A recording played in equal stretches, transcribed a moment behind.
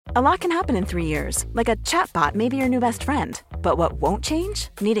A lot can happen in 3 years, like a chatbot may be your new best friend. But what won't change?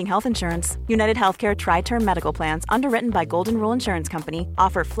 Needing health insurance. United Healthcare Tri-Term Medical Plans, underwritten by Golden Rule Insurance Company,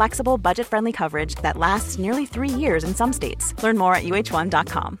 offer flexible, budget-friendly coverage that lasts nearly 3 years in some states. Learn more at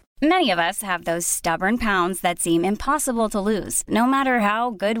uh1.com. Many of us have those stubborn pounds that seem impossible to lose, no matter how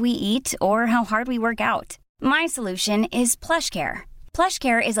good we eat or how hard we work out. My solution is PlushCare.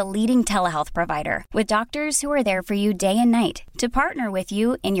 PlushCare is a leading telehealth provider with doctors who are there for you day and night to partner with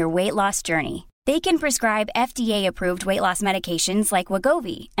you in your weight loss journey. They can prescribe FDA-approved weight loss medications like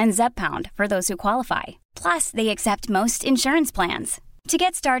Wegovy and Zepbound for those who qualify. Plus, they accept most insurance plans. To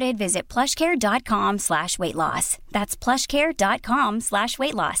get started, visit plushcare.com/weightloss. That's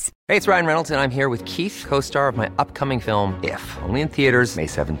plushcare.com/weightloss. Hey, it's Ryan Reynolds, and I'm here with Keith, co-star of my upcoming film, If, only in theaters May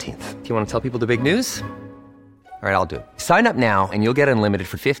 17th. Do you want to tell people the big news? All right, I'll do it. Sign up now and you'll get unlimited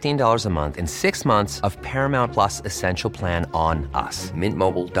for $15 a month and 6 months of Paramount Plus Essential Plan on us.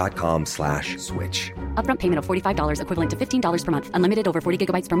 MintMobile.com/switch. Upfront payment of $45 equivalent to $15 per month. Unlimited over 40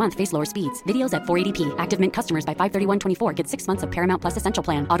 gigabytes per month. Face lower speeds. Videos at 480p. Active Mint customers by 531.24 get 6 months of Paramount Plus Essential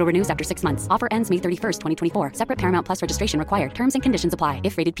Plan. Auto renews after 6 months. Offer ends May 31st, 2024. Separate Paramount Plus registration required. Terms and conditions apply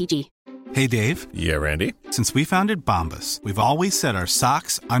if rated PG. Hey, Dave. Yeah, Randy. Since we founded Bombas, we've always said our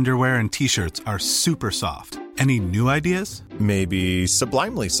socks, underwear, and T-shirts are super soft. Any new ideas? Maybe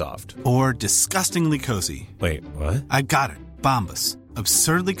sublimely soft. Or disgustingly cozy. Wait, what? I got it. Bombas.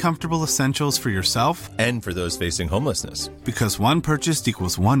 Absurdly comfortable essentials for yourself and for those facing homelessness. Because one purchased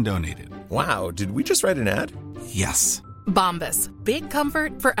equals one donated. Wow, did we just write an ad? Yes. Bombas. Big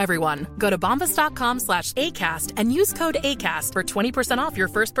comfort for everyone. Go to bombas.com/ACAST and use code ACAST for 20% off your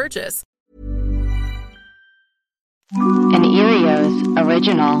first purchase. An Erios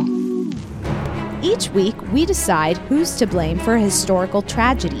original. Each week, we decide who's to blame for a historical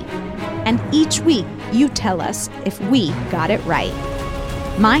tragedy. And each week, you tell us if we got it right.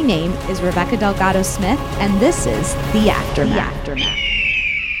 My name is Rebecca Delgado-Smith, and this is The Aftermath.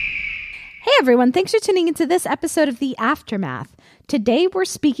 Hey everyone, thanks for tuning into this episode of The Aftermath. Today, we're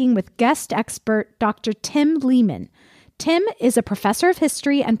speaking with guest expert Dr. Tim Lehman. Tim is a professor of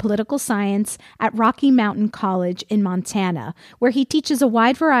history and political science at Rocky Mountain College in Montana, where he teaches a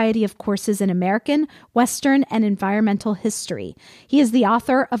wide variety of courses in American, Western, and environmental history. He is the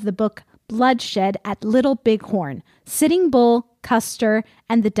author of the book Bloodshed at Little Bighorn, Sitting Bull, Custer,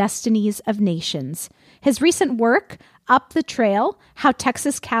 and the Destinies of Nations. His recent work, Up the Trail, How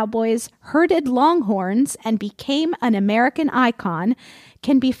Texas Cowboys Herded Longhorns and Became an American Icon,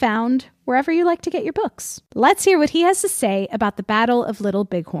 can be found wherever you like to get your books. Let's hear what he has to say about the Battle of Little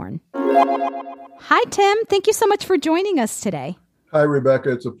Bighorn. Hi, Tim. Thank you so much for joining us today. Hi,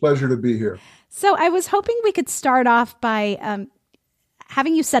 Rebecca. It's a pleasure to be here. So I was hoping we could start off by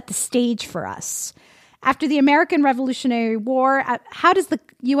having you set the stage for us. After the American Revolutionary War, how does the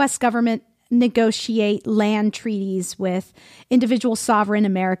U.S. government negotiate land treaties with individual sovereign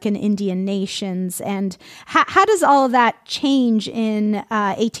American Indian nations? And how does all of that change in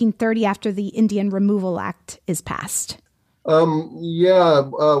 1830 after the Indian Removal Act is passed?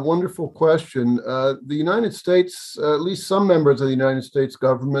 Wonderful question. The United States, at least some members of the United States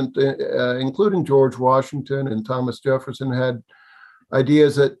government, including George Washington and Thomas Jefferson, had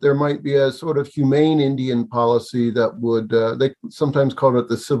ideas that there might be a sort of humane Indian policy that would, they sometimes called it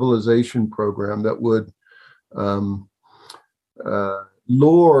the civilization program, that would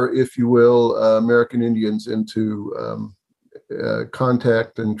lure, if you will, American Indians into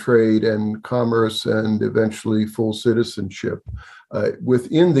contact and trade and commerce and eventually full citizenship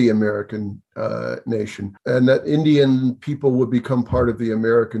within the American nation. And that Indian people would become part of the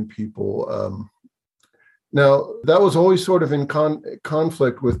American people. Now, that was always sort of in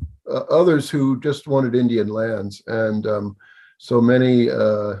conflict with others who just wanted Indian lands. And so many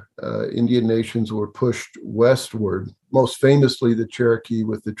Indian nations were pushed westward, most famously the Cherokee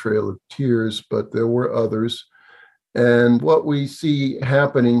with the Trail of Tears, but there were others. And what we see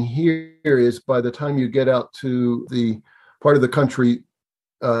happening here is by the time you get out to the part of the country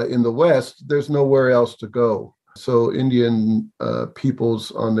in the West, there's nowhere else to go. So Indian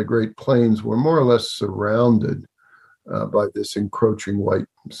peoples on the Great Plains were more or less surrounded by this encroaching white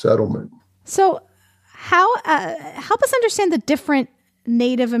settlement. So how help us understand the different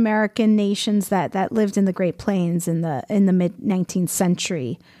Native American nations that lived in the Great Plains in the mid-19th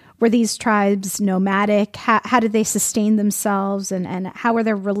century. Were these tribes nomadic? How did they sustain themselves, and how were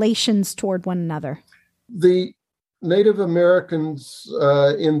their relations toward one another? The Native Americans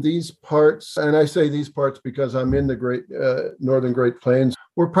in these parts, and I say these parts because I'm in the Great Northern Great Plains,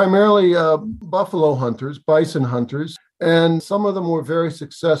 were primarily buffalo hunters, bison hunters, and some of them were very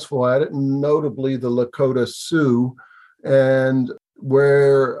successful at it, notably the Lakota Sioux. And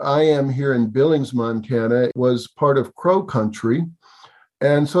where I am here in Billings, Montana, was part of Crow country.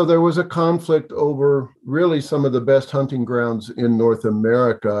 And so there was a conflict over really some of the best hunting grounds in North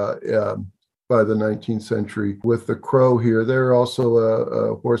America by the 19th century with the Crow here. They're also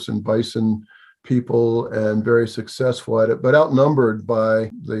a horse and bison people and very successful at it, but outnumbered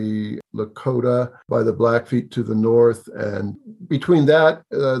by the Lakota, by the Blackfeet to the north. And between that,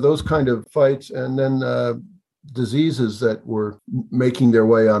 those kind of fights, and then diseases that were making their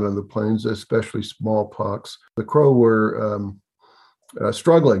way out on the plains, especially smallpox, the Crow were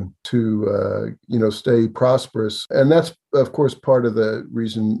struggling to, stay prosperous. And that's, of course, part of the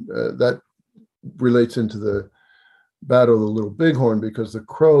reason that relates into the Battle of the Little Bighorn, because the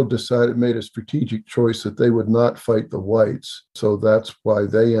Crow made a strategic choice that they would not fight the whites. So that's why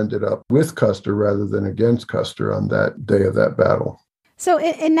they ended up with Custer rather than against Custer on that day of that battle. So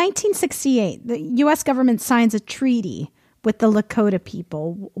in 1968, the U.S. government signs a treaty with the Lakota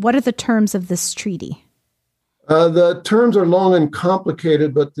people. What are the terms of this treaty? The terms are long and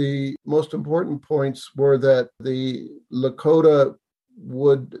complicated, but the most important points were that the Lakota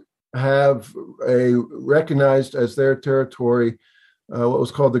would have recognized as their territory what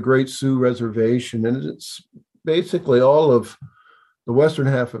was called the Great Sioux Reservation. And it's basically all of the western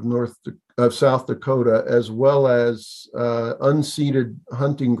half of South Dakota, as well as unceded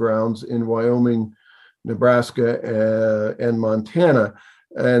hunting grounds in Wyoming, Nebraska, and Montana.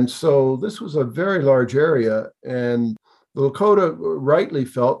 And so this was a very large area, and the Lakota rightly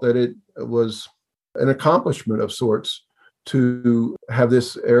felt that it was an accomplishment of sorts to have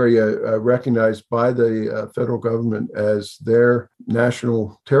this area recognized by the federal government as their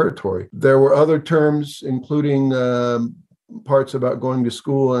national territory. There were other terms, including parts about going to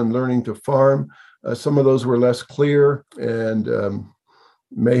school and learning to farm. Some of those were less clear and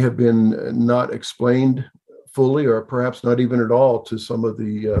may have been not explained fully, or perhaps not even at all, to some of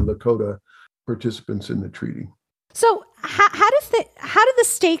the Lakota participants in the treaty. So how do the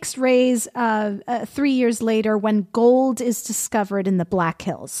stakes raise 3 years later when gold is discovered in the Black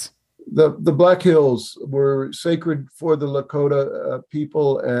Hills? The Black Hills were sacred for the Lakota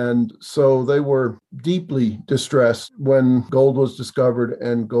people, and so they were deeply distressed when gold was discovered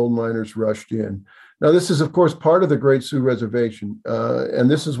and gold miners rushed in. Now, this is, of course, part of the Great Sioux Reservation,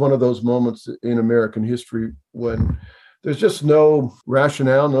 and this is one of those moments in American history when there's just no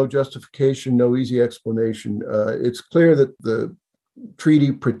rationale, no justification, no easy explanation. It's clear that the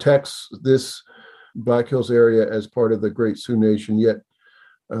treaty protects this Black Hills area as part of the Great Sioux Nation, yet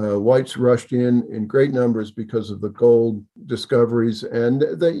whites rushed in great numbers because of the gold discoveries. And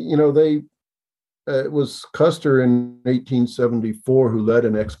it was Custer in 1874 who led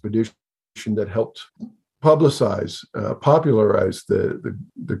an expedition that helped popularize the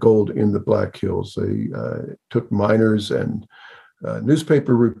gold in the Black Hills. They took miners and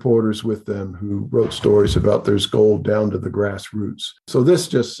newspaper reporters with them who wrote stories about there's gold down to the grassroots. So this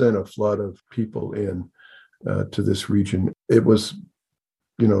just sent a flood of people in to this region. It was,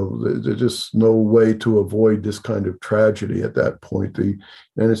 there's just no way to avoid this kind of tragedy at that point. The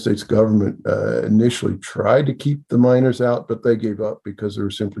United States government initially tried to keep the miners out, but they gave up because there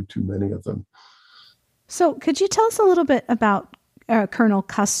were simply too many of them. So could you tell us a little bit about Colonel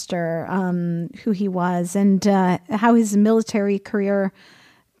Custer, who he was, and how his military career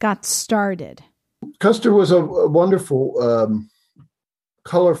got started? Custer was a wonderful,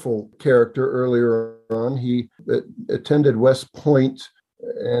 colorful character earlier on. He attended West Point,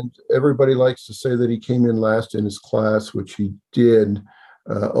 and everybody likes to say that he came in last in his class, which he did.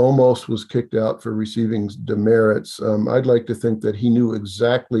 Almost was kicked out for receiving demerits. I'd like to think that he knew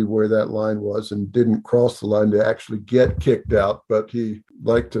exactly where that line was and didn't cross the line to actually get kicked out, but he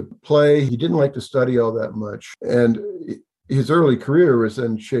liked to play. He didn't like to study all that much. And his early career was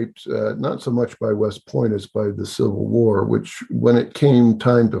then shaped not so much by West Point as by the Civil War, which when it came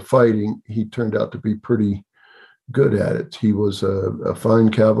time to fighting, he turned out to be pretty good at it. He was a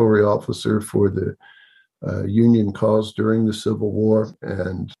fine cavalry officer for the Union cause during the Civil War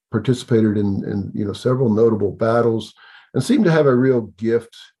and participated in several notable battles and seemed to have a real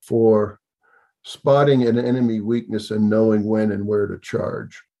gift for spotting an enemy weakness and knowing when and where to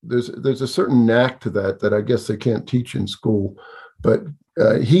charge. There's a certain knack to that I guess they can't teach in school, but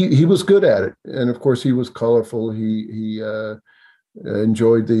he was good at it. And of course, he was colorful. He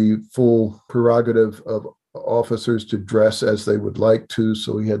enjoyed the full prerogative of officers to dress as they would like to.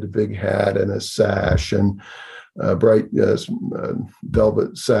 So he had the big hat and a sash and bright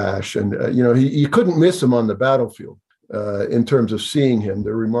velvet sash. And, you couldn't miss him on the battlefield in terms of seeing him.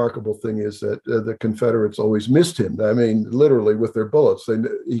 The remarkable thing is that the Confederates always missed him. I mean, literally with their bullets,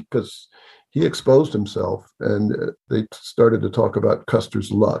 because he exposed himself, and they started to talk about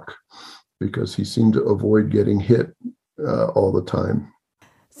Custer's luck because he seemed to avoid getting hit all the time.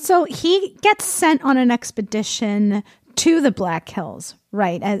 So he gets sent on an expedition to the Black Hills,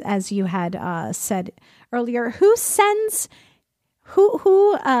 right? As you had said earlier. Who sends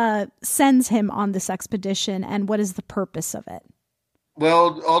him on this expedition, and what is the purpose of it?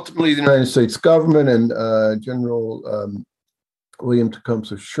 Well, ultimately, the United States government and General William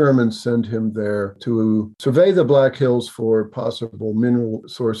Tecumseh Sherman send him there to survey the Black Hills for possible mineral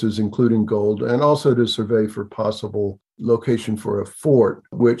sources, including gold, and also to survey for possible location for a fort,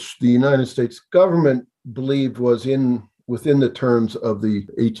 which the United States government believed was within the terms of the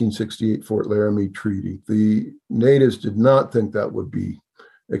 1868 Fort Laramie Treaty. The natives did not think that would be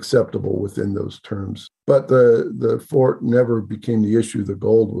acceptable within those terms. But the fort never became the issue. The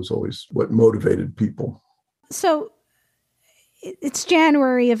gold was always what motivated people. So it's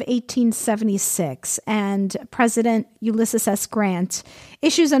January of 1876, and President Ulysses S. Grant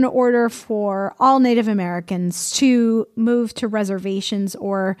issues an order for all Native Americans to move to reservations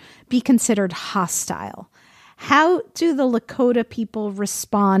or be considered hostile. How do the Lakota people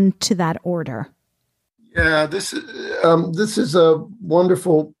respond to that order? Yeah, this is a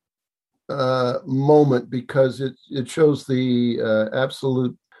wonderful moment because it shows the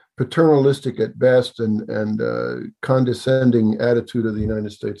absolute paternalistic at best and condescending attitude of the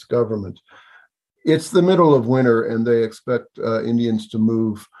United States government. It's the middle of winter, and they expect Indians to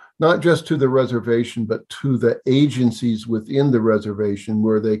move not just to the reservation, but to the agencies within the reservation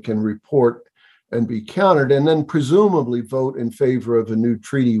where they can report and be counted, and then presumably vote in favor of a new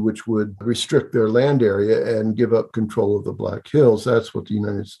treaty which would restrict their land area and give up control of the Black Hills. That's what the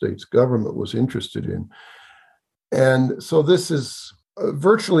United States government was interested in. And so this is a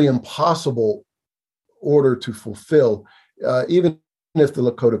virtually impossible order to fulfill, even if the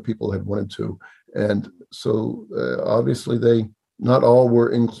Lakota people had wanted to. And so obviously they not all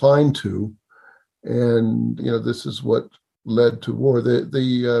were inclined to. And, this is what led to war.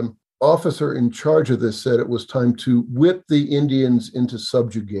 The officer in charge of this said it was time to whip the Indians into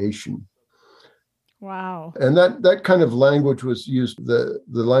subjugation. Wow. And that kind of language was used, the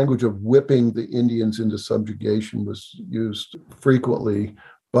language of whipping the Indians into subjugation was used frequently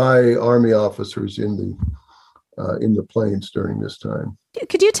by Army officers in the plains during this time.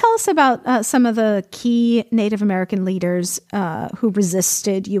 Could you tell us about some of the key Native American leaders who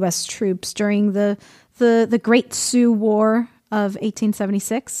resisted U.S. troops during the Great Sioux War of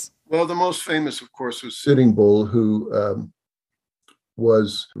 1876? Well, the most famous, of course, was Sitting Bull, who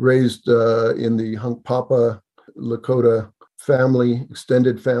was raised in the Hunkpapa Lakota family,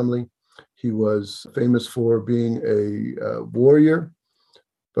 extended family. He was famous for being a warrior,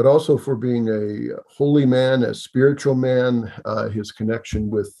 but also for being a holy man, a spiritual man. His connection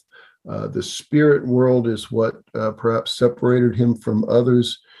with the spirit world is what perhaps separated him from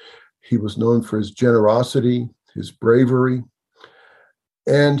others. He was known for his generosity, his bravery,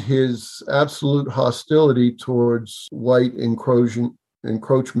 and his absolute hostility towards white encroachment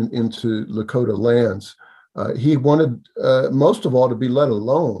into Lakota lands. He wanted, most of all, to be let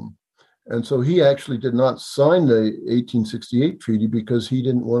alone. And so he actually did not sign the 1868 treaty because he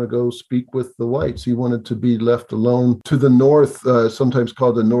didn't want to go speak with the whites. He wanted to be left alone to the north, sometimes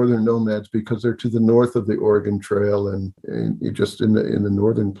called the Northern Nomads, because they're to the north of the Oregon Trail and just in the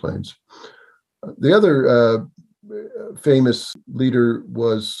northern plains. The other famous leader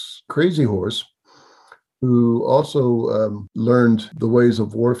was Crazy Horse, who also learned the ways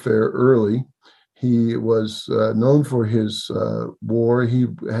of warfare early. He was known for his war. He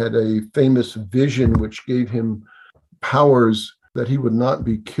had a famous vision which gave him powers that he would not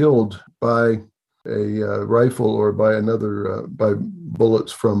be killed by a rifle or by by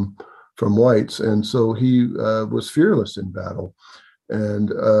bullets from whites. And so he was fearless in battle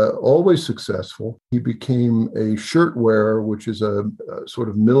and always successful. He became a shirt wearer, which is a sort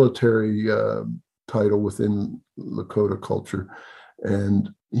of military title within Lakota culture. And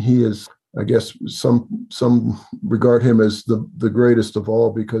he is, I guess, some regard him as the greatest of all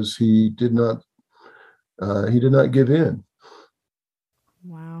because he did not give in.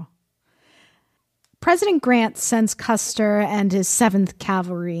 Wow. President Grant sends Custer and his 7th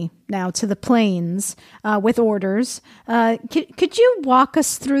Cavalry now to the plains with orders. Could you walk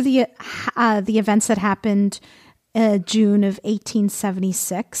us through the events that happened June of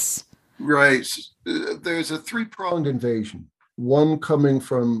 1876? Right. There's a 3-pronged invasion. One coming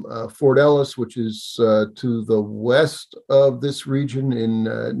from Fort Ellis, which is to the west of this region in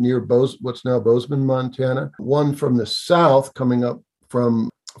near what's now Bozeman, Montana. One from the south coming up from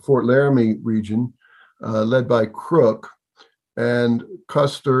Fort Laramie region, led by Crook. And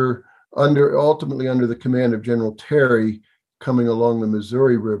Custer ultimately under the command of General Terry, coming along the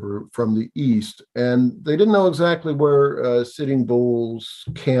Missouri River from the east. And they didn't know exactly where Sitting Bull's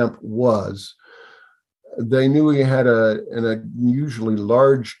camp was. They knew he had an unusually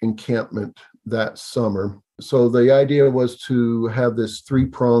large encampment that summer. So the idea was to have this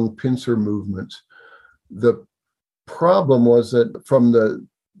three-pronged pincer movement. The problem was that from the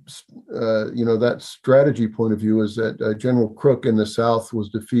that strategy point of view is that General Crook in the South was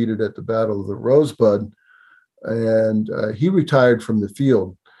defeated at the Battle of the Rosebud, and he retired from the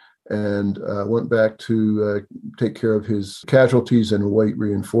field and went back to take care of his casualties and await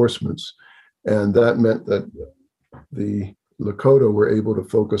reinforcements. And that meant that the Lakota were able to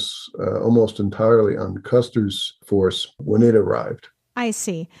focus almost entirely on Custer's force when it arrived. I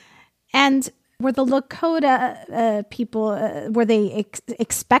see. And were the Lakota people, were they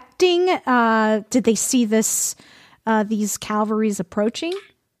expecting, did they see these cavalries approaching?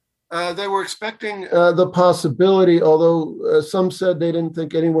 They were expecting the possibility, although some said they didn't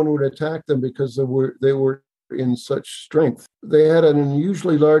think anyone would attack them because they were in such strength. They had an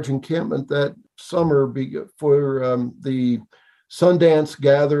unusually large encampment that summer for the Sundance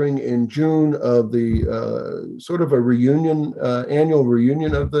gathering in June of the sort of a reunion, annual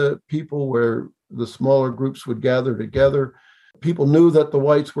reunion of the people where the smaller groups would gather together. People knew that the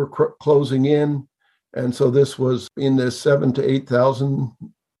whites were closing in, and so this was in the 7,000 to 8,000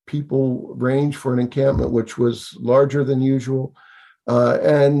 people range for an encampment, which was larger than usual,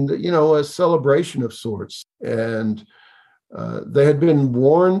 and a celebration of sorts. And they had been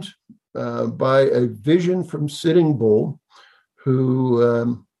warned by a vision from Sitting Bull,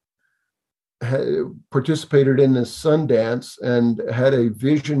 who had participated in this Sundance and had a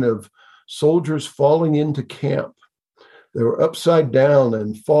vision of soldiers falling into camp. They were upside down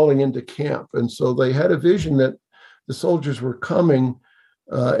and falling into camp. And so they had a vision that the soldiers were coming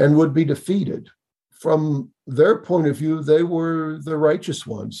and would be defeated. From their point of view, they were the righteous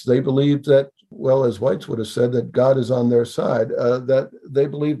ones. They believed that, well, as whites would have said, that God is on their side, that they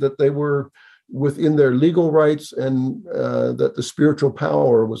believed that they were within their legal rights and that the spiritual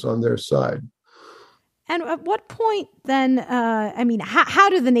power was on their side. And at what point then, how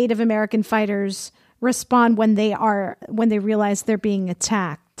do the Native American fighters respond when they realize they're being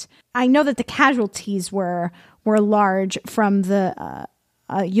attacked? I know that the casualties were large from the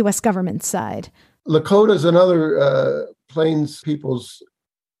U.S. government side. Lakotas and other Plains peoples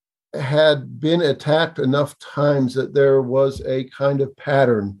had been attacked enough times that there was a kind of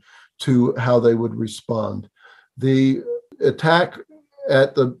pattern to how they would respond. The attack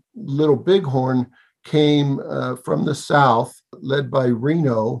at the Little Bighorn came from the south, led by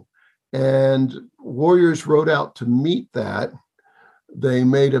Reno, and warriors rode out to meet that. They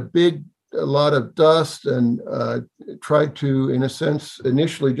made a lot of dust and tried to, in a sense,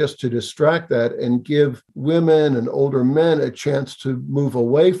 initially just to distract that and give women and older men a chance to move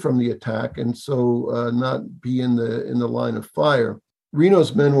away from the attack and so not be in the line of fire.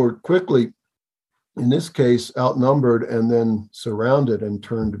 Reno's men were quickly, in this case, outnumbered and then surrounded and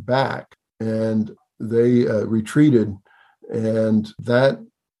turned back, and they retreated. And that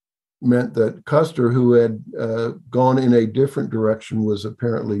meant that Custer, who had gone in a different direction, was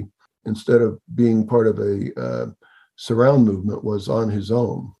apparently, instead of being part of a surround movement, was on his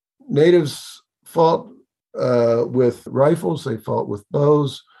own. Natives fought with rifles, they fought with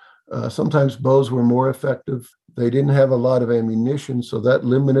bows. Sometimes bows were more effective. They didn't have a lot of ammunition, so that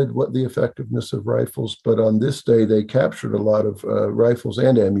limited the effectiveness of rifles. But on this day, they captured a lot of rifles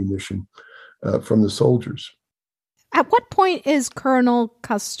and ammunition from the soldiers. At what point is Colonel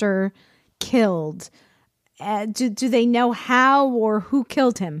Custer killed? Do they know how or who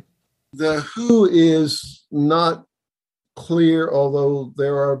killed him? The who is not clear, although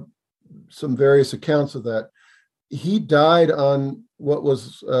there are some various accounts of that. He died on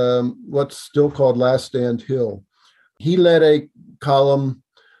what's still called Last Stand Hill. He led a column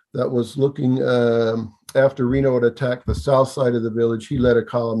that was looking, after Reno had attacked the south side of the village, he led a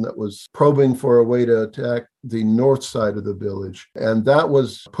column that was probing for a way to attack the north side of the village. And that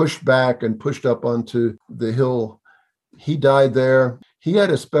was pushed back and pushed up onto the hill. He died there. He had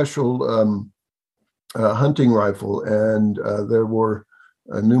a special hunting rifle, and there were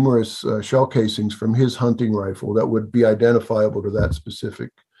numerous shell casings from his hunting rifle that would be identifiable to that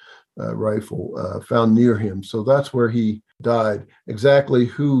specific rifle found near him. So that's where he died. Exactly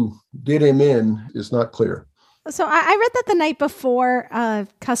who did him in is not clear. So I read that the night before,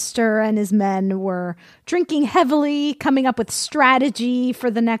 Custer and his men were drinking heavily, coming up with strategy for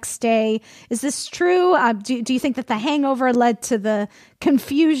the next day. Is this true? Do you think that the hangover led to the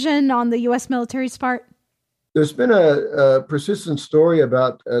confusion on the U.S. military's part? There's been a persistent story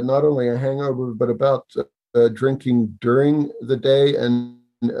about not only a hangover, but about drinking during the day and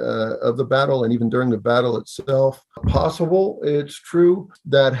of the battle, and even during the battle itself. Possible, it's true,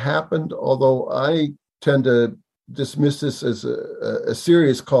 that happened, although I tend to dismiss this as a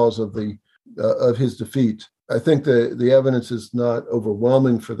serious cause of his defeat. I think the evidence is not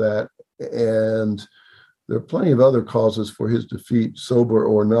overwhelming for that, and there are plenty of other causes for his defeat, sober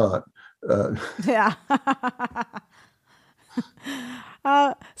or not. Yeah.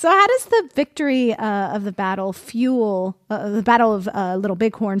 So how does the victory of the battle fuel the Battle of Little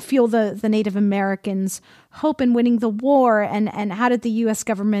Bighorn fuel the Native Americans' hope in winning the war, and how did the U.S.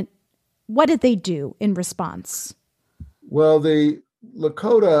 government, what did they do in response? Well, the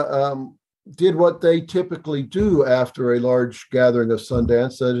Lakota did what they typically do after a large gathering of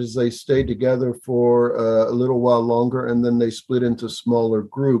Sundance. That is, they stayed together for a little while longer, and then they split into smaller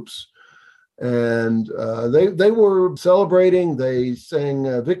groups. And they were celebrating. They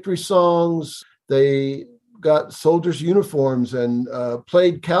sang victory songs. They got soldiers' uniforms and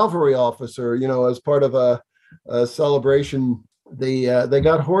played cavalry officer, as part of a celebration. They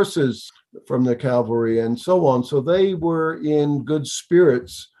got horses from the cavalry and so on. So they were in good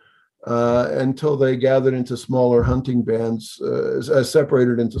spirits until they gathered into smaller hunting bands,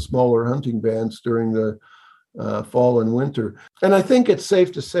 separated into smaller hunting bands during the fall and winter. And I think it's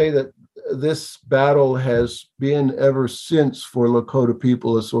safe to say that this battle has been ever since for Lakota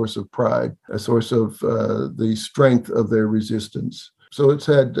people a source of pride, a source of the strength of their resistance. So it's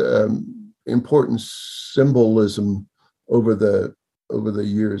had important symbolism over the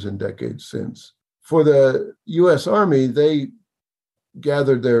years and decades since. For the U.S. Army, they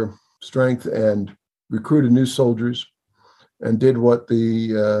gathered their strength and recruited new soldiers and did what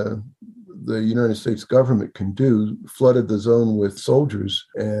the United States government can do, flooded the zone with soldiers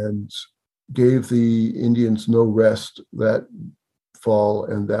and gave the Indians no rest that fall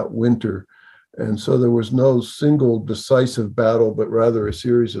and that winter. And so there was no single decisive battle, but rather a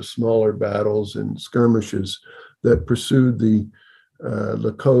series of smaller battles and skirmishes that pursued the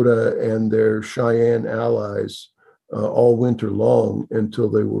Lakota and their Cheyenne allies all winter long until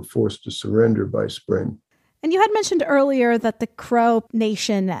they were forced to surrender by spring. And you had mentioned earlier that the Crow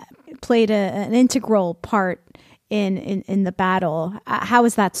Nation played an integral part in the battle. How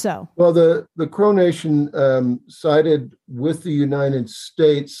is that so? Well, the Crow Nation sided with the United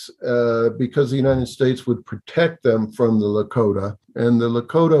States because the United States would protect them from the Lakota. And the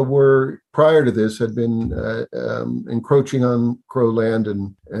Lakota were, prior to this, had been encroaching on Crow land,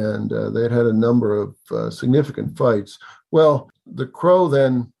 and they had a number of significant fights. Well, the Crow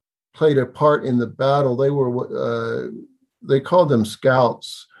then played a part in the battle. They called them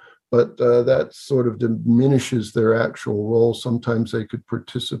scouts, but that sort of diminishes their actual role. Sometimes they could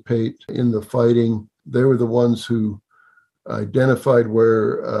participate in the fighting. They were the ones who identified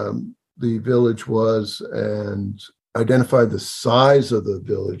where the village was and identified the size of the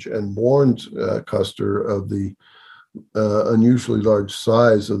village and warned Custer of the unusually large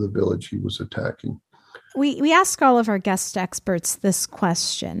size of the village he was attacking. We ask all of our guest experts this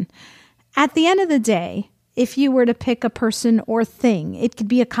question. At the end of the day, if you were to pick a person or thing, it could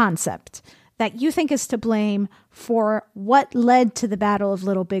be a concept that you think is to blame for what led to the Battle of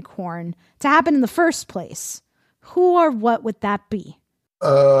Little Bighorn to happen in the first place. Who or what would that be?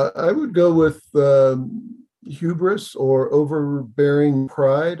 I would go with hubris or overbearing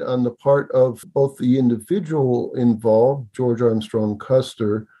pride on the part of both the individual involved, George Armstrong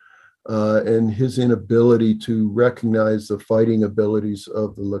Custer, and his inability to recognize the fighting abilities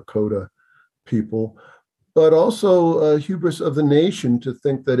of the Lakota people, but also hubris of the nation to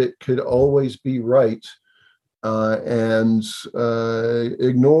think that it could always be right and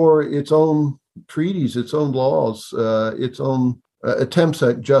ignore its own treaties, its own laws, its own attempts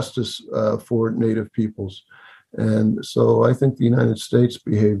at justice for Native peoples. And so I think the United States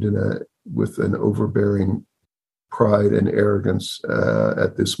behaved with an overbearing pride and arrogance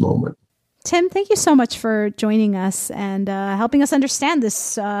at this moment. Tim, thank you so much for joining us and helping us understand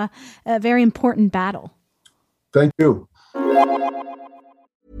this very important battle. Thank you.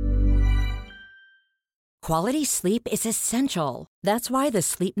 Quality sleep is essential. That's why the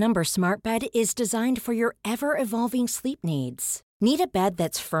Sleep Number Smart Bed is designed for your ever-evolving sleep needs. Need a bed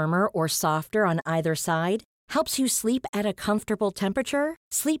that's firmer or softer on either side? Helps you sleep at a comfortable temperature?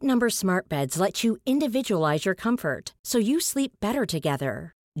 Sleep Number Smart Beds let you individualize your comfort so you sleep better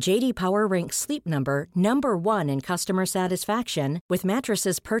together. J.D. Power ranks Sleep Number number 1 in customer satisfaction with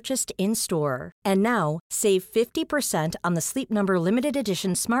mattresses purchased in-store. And now, save 50% on the Sleep Number Limited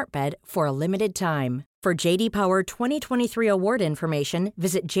Edition Smart Bed for a limited time. For JD Power 2023 award information,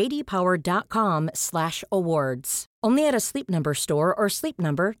 visit jdpower.com/awards. Only at a Sleep Number store or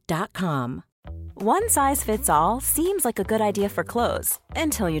sleepnumber.com. One size fits all seems like a good idea for clothes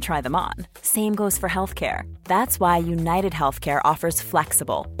until you try them on. Same goes for healthcare. That's why United Healthcare offers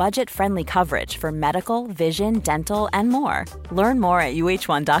flexible, budget-friendly coverage for medical, vision, dental, and more. Learn more at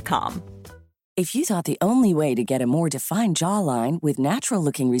uh1.com. If you thought the only way to get a more defined jawline with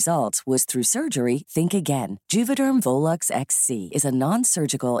natural-looking results was through surgery, think again. Juvederm Volux XC is a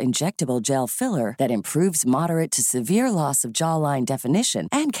non-surgical injectable gel filler that improves moderate to severe loss of jawline definition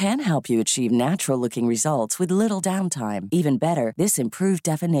and can help you achieve natural-looking results with little downtime. Even better, this improved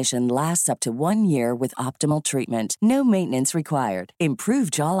definition lasts up to 1 year with optimal treatment. No maintenance required. Improve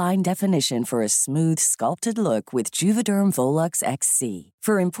jawline definition for a smooth, sculpted look with Juvederm Volux XC.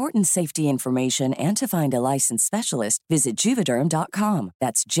 For important safety information and to find a licensed specialist, visit Juvederm.com.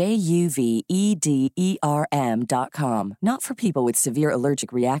 That's JUVEDERM.com. Not for people with severe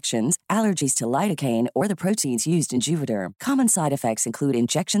allergic reactions, allergies to lidocaine, or the proteins used in Juvederm. Common side effects include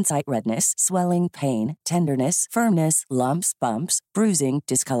injection site redness, swelling, pain, tenderness, firmness, lumps, bumps, bruising,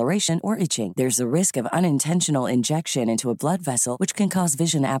 discoloration, or itching. There's a risk of unintentional injection into a blood vessel, which can cause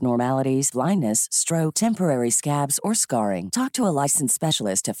vision abnormalities, blindness, stroke, temporary scabs, or scarring. Talk to a licensed specialist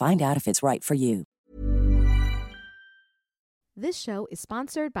to find out if it's right for you. This show is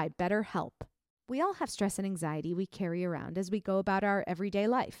sponsored by BetterHelp. We all have stress and anxiety we carry around as we go about our everyday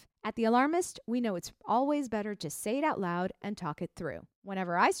life. At The Alarmist, we know it's always better to say it out loud and talk it through.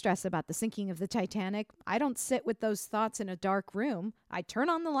 Whenever I stress about the sinking of the Titanic, I don't sit with those thoughts in a dark room. I turn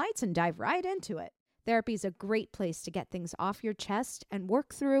on the lights and dive right into it. Therapy is a great place to get things off your chest and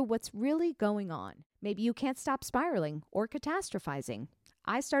work through what's really going on. Maybe you can't stop spiraling or catastrophizing.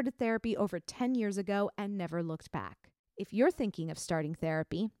 I started therapy over 10 years ago and never looked back. If you're thinking of starting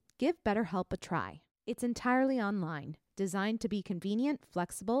therapy, give BetterHelp a try. It's entirely online, designed to be convenient,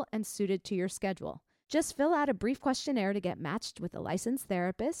 flexible, and suited to your schedule. Just fill out a brief questionnaire to get matched with a licensed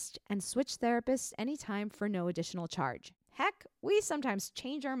therapist and switch therapists anytime for no additional charge. Heck, we sometimes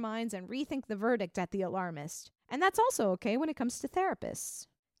change our minds and rethink the verdict at The Alarmist. And that's also okay when it comes to therapists.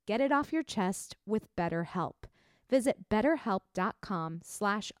 Get it off your chest with BetterHelp. Visit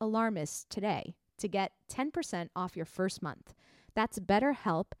betterhelp.com/alarmist today to get 10% off your first month. That's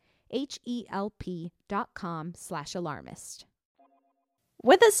BetterHelp, HELP.com/alarmist.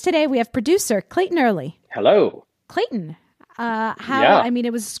 With us today, we have producer Clayton Early. Hello. Clayton, I mean,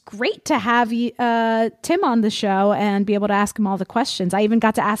 it was great to have Tim on the show and be able to ask him all the questions. I even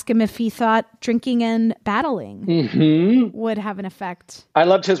got to ask him if he thought drinking and battling would have an effect. I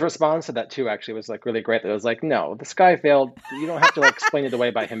loved his response to that too, actually. It was like really great. It was like, no, the sky failed. You don't have to explain it away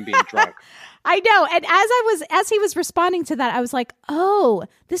by him being drunk. I know. And as he was responding to that, I was like, oh,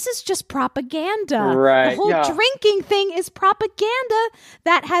 this is just propaganda. Right. The whole drinking thing is propaganda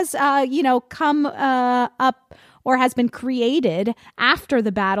that has, come up or has been created after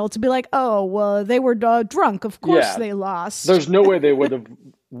the battle to be like, oh, well, they were drunk. Of course they lost. There's no way they would have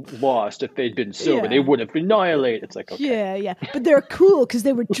lost if they'd been sober. They would have annihilated. It's like, okay. Yeah. But they're cool because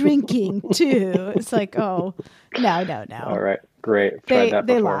they were drinking too. It's like, oh, no. All right. Great.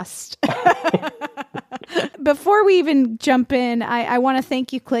 They lost. Before we even jump in, I want to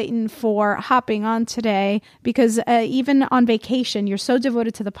thank you, Clayton, for hopping on today because even on vacation, you're so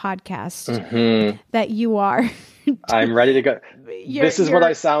devoted to the podcast that you are. I'm ready to go. This is what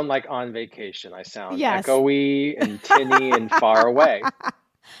I sound like on vacation. I sound echoey and tinny and far away,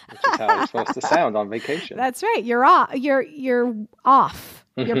 which is how I'm supposed to sound on vacation. That's right. You're off. You're off.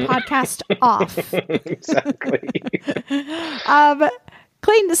 Your podcast off. Exactly.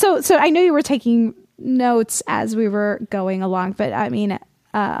 Clayton, so I know you were taking notes as we were going along, but I mean,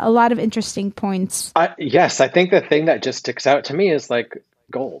 a lot of interesting points. Yes, I think the thing that just sticks out to me is like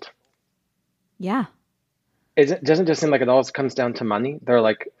gold. Yeah. It doesn't just seem like it all comes down to money. They're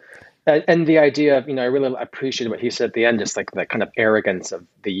like, and the idea of, I really appreciated what he said at the end, just like the kind of arrogance of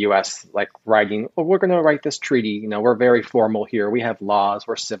the U.S., like writing, oh, we're going to write this treaty. We're very formal here. We have laws.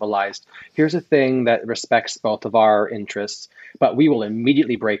 We're civilized. Here's a thing that respects both of our interests, but we will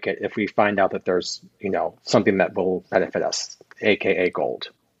immediately break it if we find out that there's, something that will benefit us, AKA gold.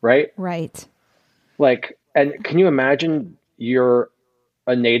 Right? Right. Like, and can you imagine you're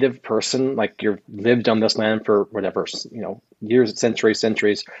a native person, like you've lived on this land for whatever, years, centuries,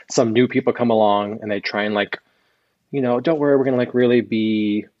 some new people come along and they try and don't worry, we're going to really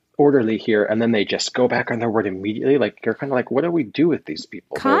be orderly here. And then they just go back on their word immediately. Like, you're kind of like, what do we do with these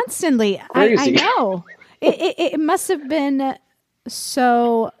people? Constantly. I know. It must have been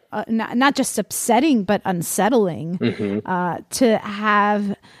so, not just upsetting, but unsettling to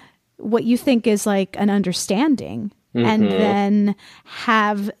have what you think is like an understanding, and then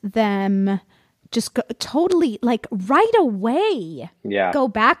have them just go, totally like right away go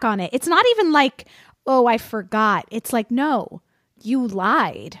back on it. It's not even like, oh, I forgot. It's like, no, you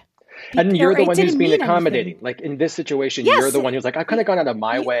lied. And you're the one who's being accommodating. Anything. Like in this situation, you're the one who's like, I could have gone out of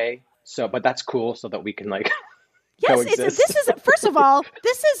my way. So, but that's cool so that we can like this is, first of all,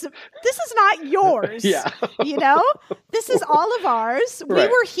 this is not yours. You know, this is all of ours. We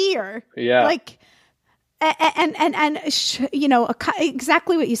were here. Like, you know,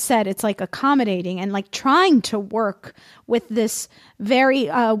 exactly what you said. It's like accommodating and like trying to work with this very,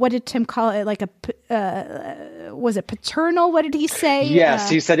 what did Tim call it? Like was it paternal? What did he say?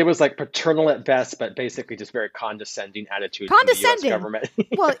 Yes, he said it was like paternal at best, but basically just very condescending attitude from the US government.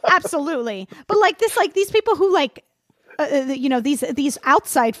 Well, absolutely. But like these people who like, you know, these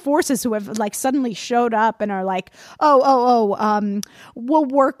outside forces who have like suddenly showed up and are like, we'll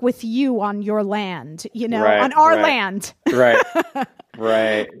work with you on your land, you know, on our land.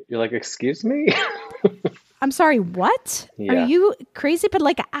 Right. You're like, excuse me? I'm sorry, what? Are you crazy? But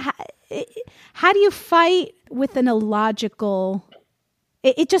like, how do you fight with an illogical?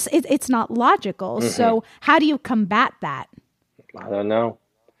 It's not logical. So how do you combat that? I don't know.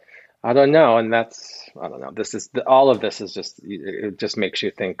 And that's, I don't know. All of this is just, it just makes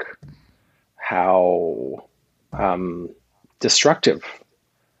you think how destructive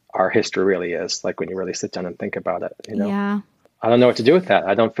our history really is. Like when you really sit down and think about it, you know? Yeah. I don't know what to do with that.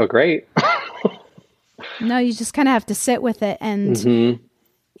 I don't feel great. No, you just kind of have to sit with it. And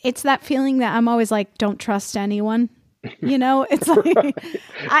it's that feeling that I'm always like, don't trust anyone. You know, it's like,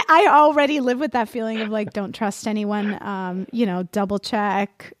 I already live with that feeling of like, don't trust anyone, you know, double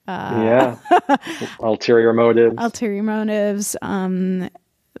check. Ulterior motives.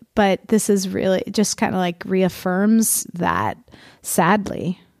 But this is really just kind of like reaffirms that,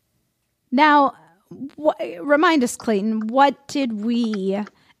 sadly. Now, remind us, Clayton, what did we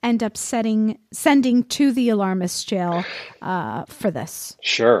end up sending to the alarmist jail for this?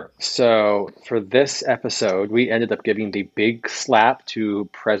 Sure. So for this episode, we ended up giving the big slap to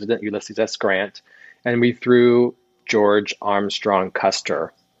President Ulysses S. Grant, and we threw George Armstrong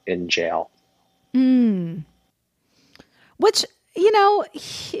Custer in jail. Which, you know,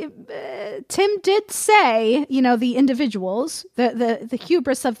 Tim did say, you know, the individuals, the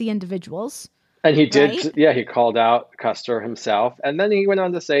hubris of the individuals. And he did, he called out Custer himself. And then he went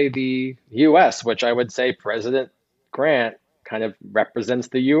on to say the U.S., which I would say President Grant kind of represents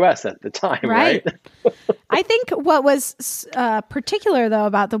the U.S. at the time, right? I think what was particular, though,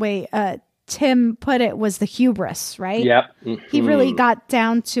 about the way Tim put it was the hubris, right? Yep. He really got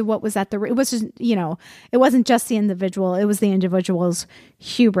down to what was at the, it was just, you know, it wasn't just the individual, it was the individual's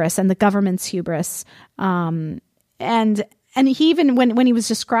hubris and the government's hubris. And he even, when he was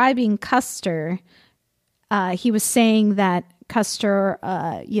describing Custer, he was saying that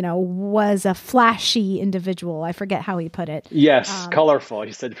Custer, you know, was a flashy individual. I forget how he put it. Yes, colorful.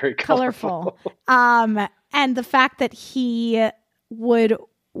 He said very colorful. And the fact that he would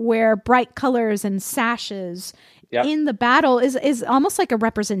wear bright colors and sashes in the battle is almost like a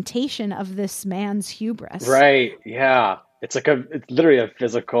representation of this man's hubris. Right. Yeah. It's literally a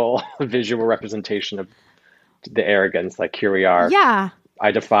physical, visual representation of the arrogance. Like, here we are. Yeah.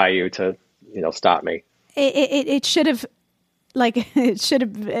 I defy you to, you know, stop me. It should have, like, we should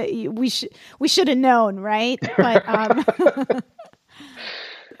have known, right? But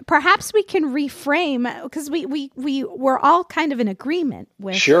perhaps we can reframe, because we were all kind of in agreement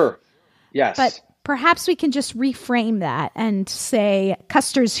with. Sure. Yes. But perhaps we can just reframe that and say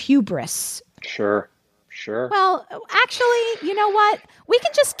Custer's hubris. Sure. Well, actually, you know what? We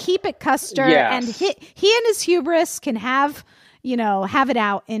can just keep it Custer, and he and his hubris can have it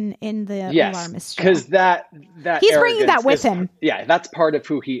out in the alarmist show. Because that he's bringing that with him. Yeah, that's part of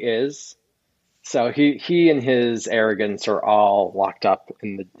who he is. So he and his arrogance are all locked up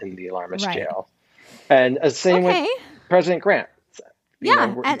in the alarmist jail, and same with President Grant.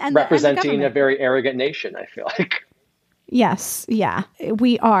 And representing a very arrogant nation. I feel like. Yes, yeah,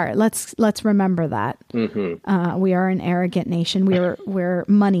 we are. Let's remember that. We are an arrogant nation. We're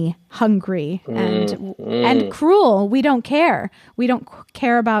money hungry and cruel. We don't care. We don't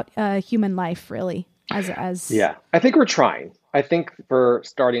care about human life, really. As yeah, I think we're trying. I think we're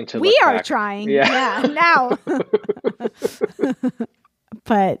starting to. We are trying. Yeah, now.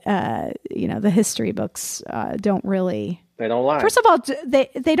 the history books don't really. They don't lie. First of all,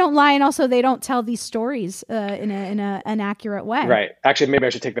 they don't lie, and also they don't tell these stories in an accurate way. Right. Actually, maybe I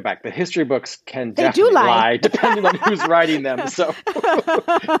should take that back. The history books can definitely lie depending on who's writing them. So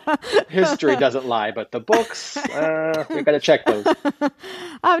history doesn't lie, but the books, we got to check those.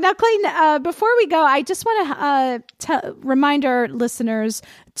 Now, Clayton, before we go, I just want to remind our listeners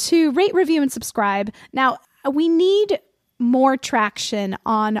to rate, review, and subscribe. Now, we need more traction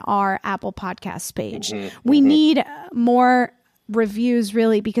on our Apple Podcasts page. We need more reviews,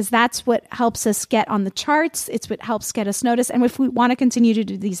 really, because that's what helps us get on the charts. It's what helps get us noticed. And if we want to continue to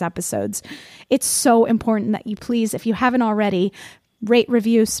do these episodes, it's so important that you please, if you haven't already, rate,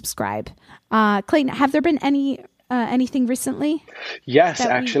 review, subscribe. Clayton, have there been anything recently? Yes,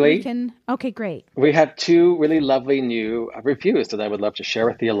 actually. Okay, great. We have 2 really lovely new reviews that I would love to share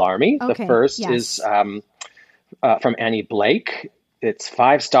with the Alarmy. Okay, the first is from Annie Blake. It's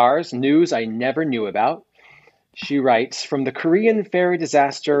 5 stars, news I never knew about. She writes, from the Korean ferry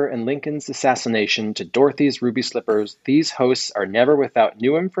disaster and Lincoln's assassination to Dorothy's ruby slippers, these hosts are never without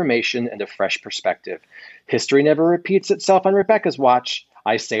new information and a fresh perspective. History never repeats itself on Rebecca's watch.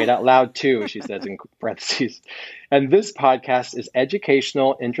 I say it out loud too, she says in parentheses. And this podcast is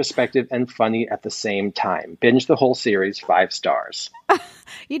educational, introspective, and funny at the same time. Binge the whole series, 5 stars.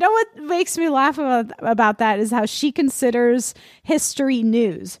 You know what makes me laugh about that is how she considers history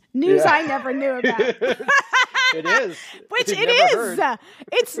news. News I never knew about. It is. Which it is.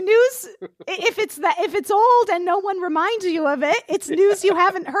 It's news. If it's old and no one reminds you of it, it's news you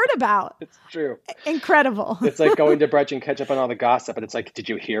haven't heard about. It's true. Incredible. It's like going to brunch and catch up on all the gossip. And it's like, did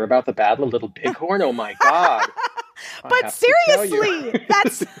you hear about the Battle of Little Bighorn? Oh my God. But seriously,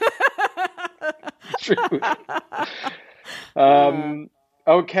 that's true.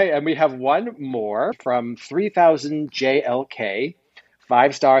 Okay, and we have one more from 3000 JLK.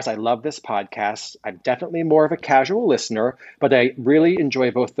 5 stars. I love this podcast. I'm definitely more of a casual listener, but I really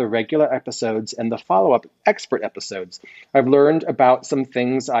enjoy both the regular episodes and the follow-up expert episodes. I've learned about some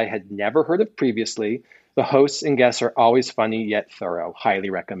things I had never heard of previously. The hosts and guests are always funny yet thorough. Highly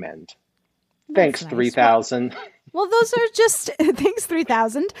recommend. Thanks, nice. 3000. Well, those are just, thanks,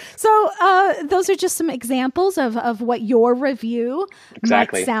 3000. So those are just some examples of what your review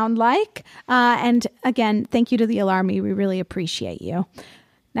might sound like. And again, thank you to the Alarmy. We really appreciate you.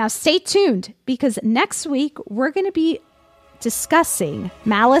 Now, stay tuned, because next week we're going to be discussing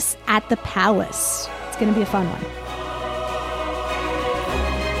Malice at the Palace. It's going to be a fun one.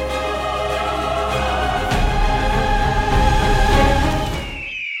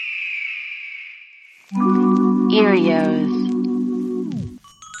 Erios.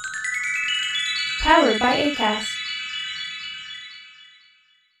 Powered by Acast.